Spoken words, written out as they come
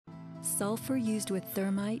sulfur used with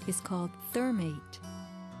thermite is called thermate,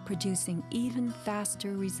 producing even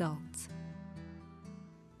faster results.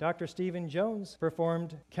 Dr. Stephen Jones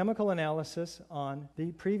performed chemical analysis on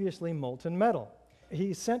the previously molten metal.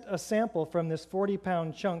 He sent a sample from this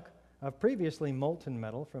 40-pound chunk of previously molten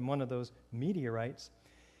metal from one of those meteorites.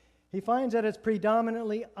 He finds that it's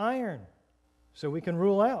predominantly iron, so we can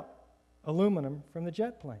rule out aluminum from the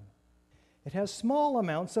jet plane. It has small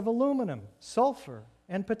amounts of aluminum, sulfur,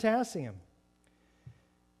 and potassium,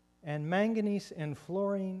 and manganese and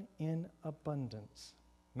fluorine in abundance.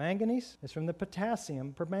 Manganese is from the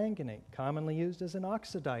potassium permanganate, commonly used as an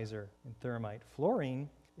oxidizer in thermite. Fluorine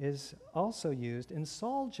is also used in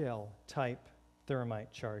sol-gel type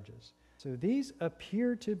thermite charges. So these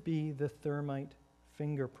appear to be the thermite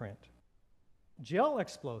fingerprint. Gel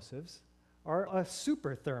explosives are a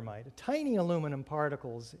super thermite, tiny aluminum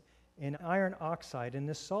particles in iron oxide in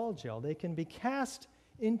this sol-gel. They can be cast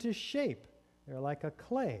into shape. They're like a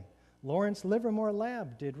clay. Lawrence Livermore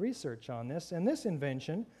Lab did research on this, and this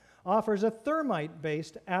invention offers a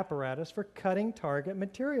thermite-based apparatus for cutting target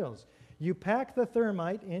materials. You pack the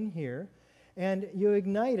thermite in here, and you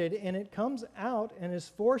ignite it, and it comes out and is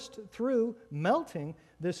forced through melting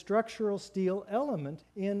the structural steel element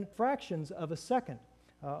in fractions of a second,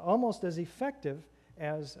 almost as effective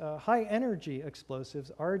as high-energy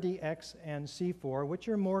explosives, RDX and C4, which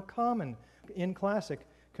are more common in classic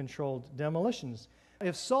controlled demolitions.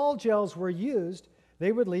 If sol gels were used,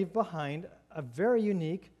 they would leave behind a very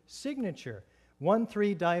unique signature,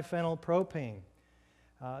 1,3-diphenylpropane.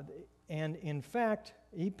 And in fact,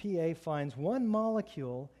 EPA finds one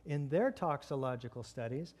molecule in their toxicological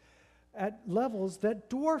studies at levels that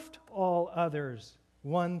dwarfed all others,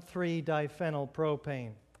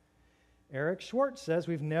 1,3-diphenylpropane. Eric Schwartz says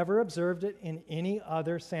we've never observed it in any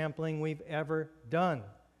other sampling we've ever done.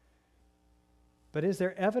 But is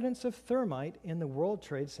there evidence of thermite in the World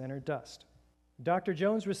Trade Center dust? Dr.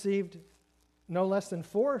 Jones received no less than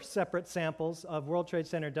 4 separate samples of World Trade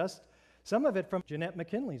Center dust, some of it from Jeanette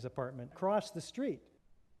McKinley's apartment across the street,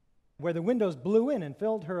 where the windows blew in and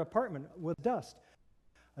filled her apartment with dust.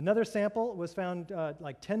 Another sample was found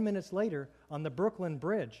like 10 minutes later on the Brooklyn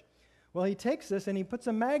Bridge. Well, he takes this and he puts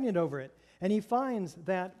a magnet over it, and he finds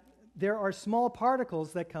that there are small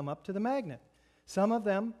particles that come up to the magnet. Some of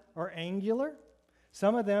them are angular,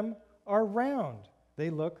 some of them are round. They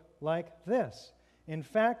look like this. In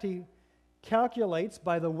fact, he calculates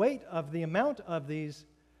by the weight of the amount of these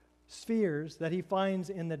spheres that he finds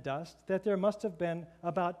in the dust that there must have been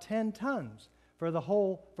about 10 tons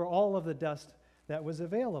for all of the dust that was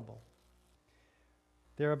available.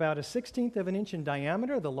 They're about a 1/16 of an inch in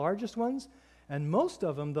diameter, the largest ones, and most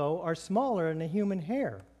of them, though, are smaller than a human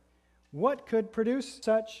hair. What could produce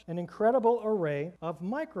such an incredible array of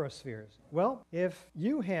microspheres? Well, if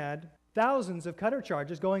you had thousands of cutter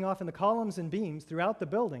charges going off in the columns and beams throughout the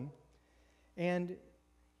building, and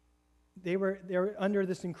they were under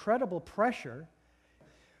this incredible pressure,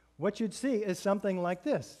 what you'd see is something like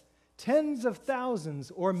this. Tens of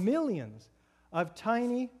thousands or millions of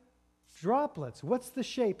tiny droplets. What's the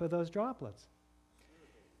shape of those droplets?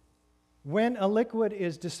 When a liquid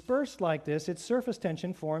is dispersed like this, its surface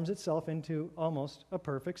tension forms itself into almost a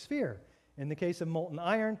perfect sphere. In the case of molten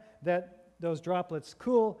iron, those droplets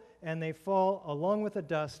cool and they fall along with the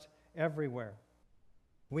dust everywhere.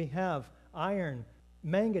 We have iron,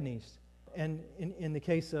 manganese, and in the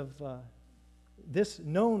case of this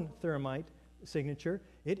known thermite signature,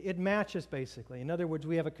 it matches basically. In other words,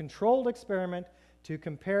 we have a controlled experiment to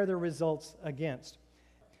compare the results against.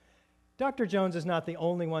 Dr. Jones is not the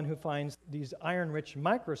only one who finds these iron-rich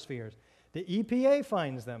microspheres. The EPA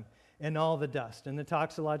finds them in all the dust in the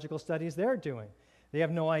toxicological studies they're doing. They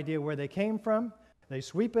have no idea where they came from. They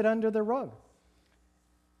sweep it under the rug.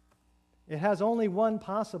 It has only one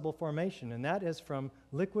possible formation, and that is from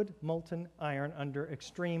liquid molten iron under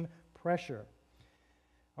extreme pressure.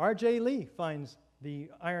 R.J. Lee finds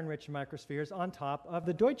the iron-rich microspheres on top of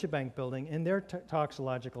the Deutsche Bank building in their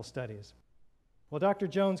toxicological studies. Well, Dr.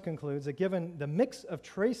 Jones concludes that given the mix of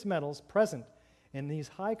trace metals present in these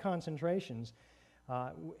high concentrations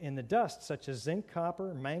in the dust, such as zinc,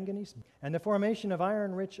 copper, manganese, and the formation of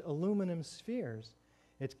iron-rich aluminum spheres,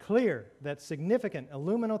 it's clear that significant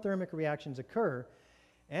aluminothermic reactions occur,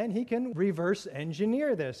 and he can reverse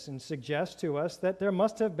engineer this and suggest to us that there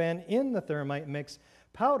must have been in the thermite mix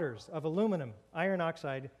powders of aluminum, iron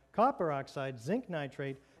oxide, copper oxide, zinc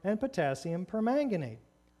nitrate, and potassium permanganate.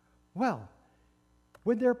 Well,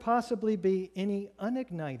 would there possibly be any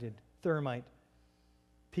unignited thermite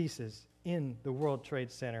pieces in the World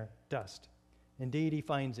Trade Center dust? Indeed, he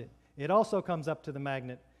finds it. It also comes up to the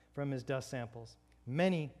magnet from his dust samples.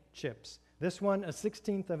 Many chips. This one,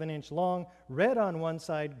 1/16 of an inch long, red on one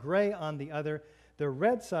side, gray on the other. The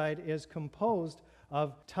red side is composed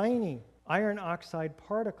of tiny iron oxide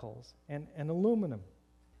particles and aluminum.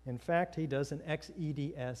 In fact, he does an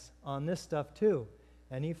XEDS on this stuff too,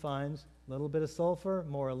 and he finds a little bit of sulfur,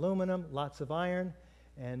 more aluminum, lots of iron,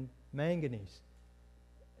 and manganese.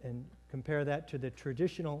 And compare that to the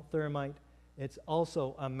traditional thermite, it's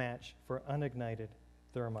also a match for unignited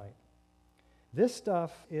thermite. This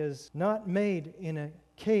stuff is not made in a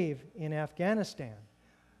cave in Afghanistan.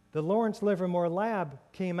 The Lawrence Livermore Lab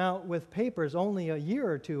came out with papers only a year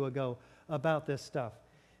or two ago about this stuff.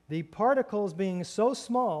 The particles being so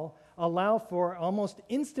small allow for almost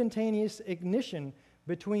instantaneous ignition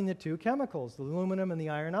between the two chemicals, the aluminum and the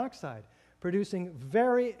iron oxide, producing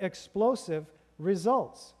very explosive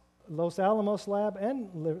results. Los Alamos Lab and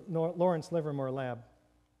Lawrence Livermore Lab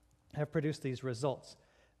have produced these results.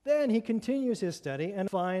 Then he continues his study and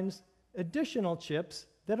finds additional chips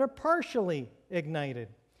that are partially ignited,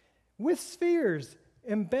 with spheres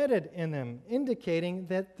embedded in them, indicating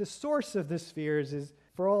that the source of the spheres is,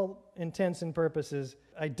 for all intents and purposes,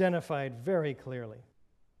 identified very clearly.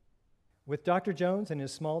 With Dr. Jones and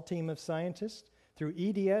his small team of scientists, through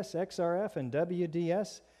EDS, XRF, and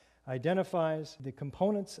WDS, identifies the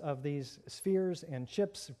components of these spheres and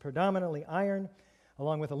chips, predominantly iron,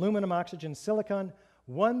 along with aluminum, oxygen, silicon,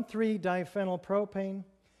 1,3-diphenyl propane.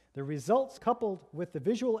 The results, coupled with the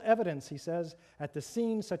visual evidence, he says, at the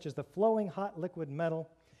scene, such as the flowing hot liquid metal,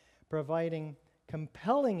 providing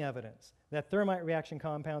compelling evidence that thermite reaction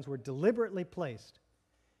compounds were deliberately placed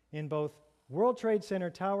in both World Trade Center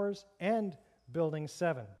towers and Building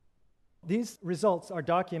 7. These results are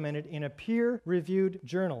documented in a peer-reviewed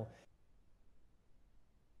journal.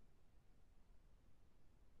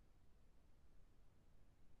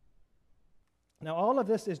 Now, all of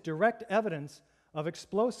this is direct evidence of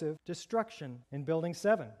explosive destruction in Building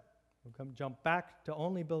 7. We'll jump back to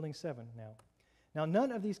only Building 7 now. Now,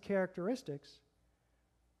 none of these characteristics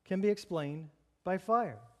can be explained by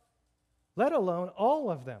fire, let alone all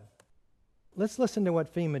of them. Let's listen to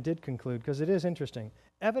what FEMA did conclude, because it is interesting.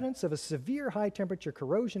 Evidence of a severe high-temperature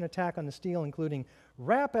corrosion attack on the steel, including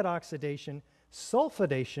rapid oxidation,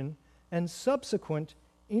 sulfidation, and subsequent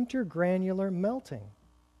intergranular melting.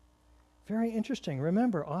 Very interesting.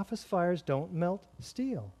 Remember, office fires don't melt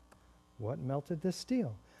steel. What melted this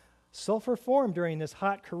steel? Sulfur formed during this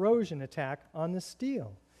hot corrosion attack on the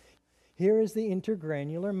steel. Here is the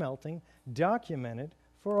intergranular melting documented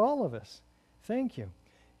for all of us. Thank you.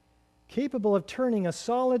 Capable of turning a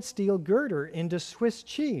solid steel girder into Swiss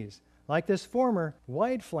cheese, like this former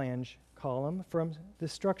wide flange column from the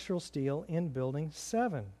structural steel in Building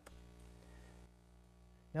 7.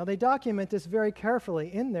 Now, they document this very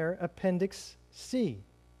carefully in their Appendix C.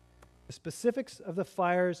 The specifics of the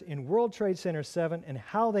fires in World Trade Center 7 and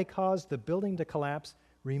how they caused the building to collapse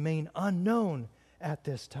remain unknown at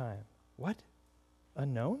this time. What?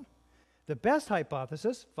 Unknown? The best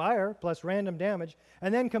hypothesis, fire plus random damage,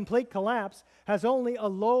 and then complete collapse, has only a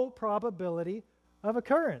low probability of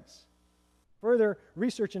occurrence. Further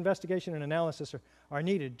research, investigation, and analysis are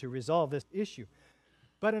needed to resolve this issue.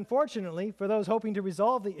 But unfortunately, for those hoping to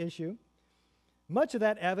resolve the issue, much of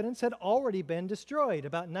that evidence had already been destroyed,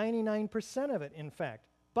 about 99% of it, in fact,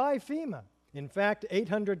 by FEMA. In fact,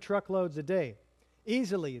 800 truckloads a day.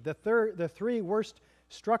 Easily the three worst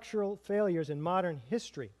structural failures in modern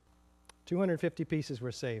history. 250 pieces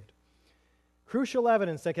were saved. Crucial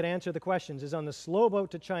evidence that could answer the questions is on the slow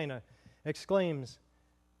boat to China, exclaims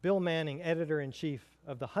Bill Manning, editor-in-chief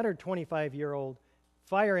of the 125-year-old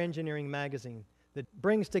Fire Engineering magazine that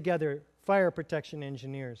brings together fire protection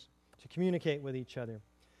engineers to communicate with each other,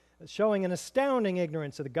 showing an astounding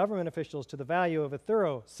ignorance of the government officials to the value of a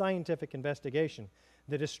thorough scientific investigation.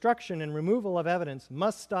 The destruction and removal of evidence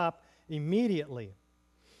must stop immediately.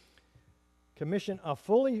 Commission a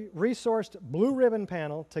fully resourced blue ribbon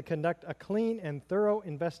panel to conduct a clean and thorough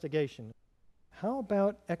investigation. How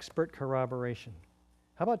about expert corroboration?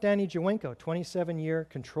 How about Danny Jawenko, 27-year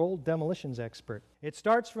controlled demolitions expert? It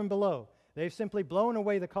starts from below. They've simply blown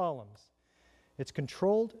away the columns. It's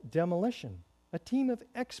controlled demolition. A team of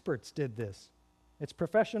experts did this. It's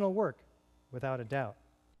professional work, without a doubt.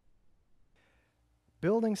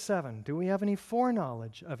 Building 7, do we have any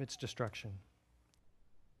foreknowledge of its destruction?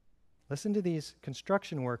 Listen to these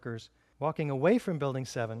construction workers walking away from Building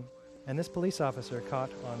 7 and this police officer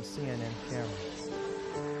caught on CNN camera.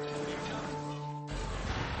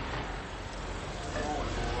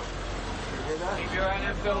 Keep your eye on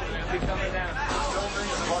that building. It'll be coming down.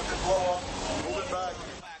 Building's about to blow up. Move it back.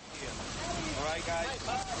 All right, guys.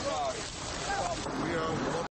 Sorry. We are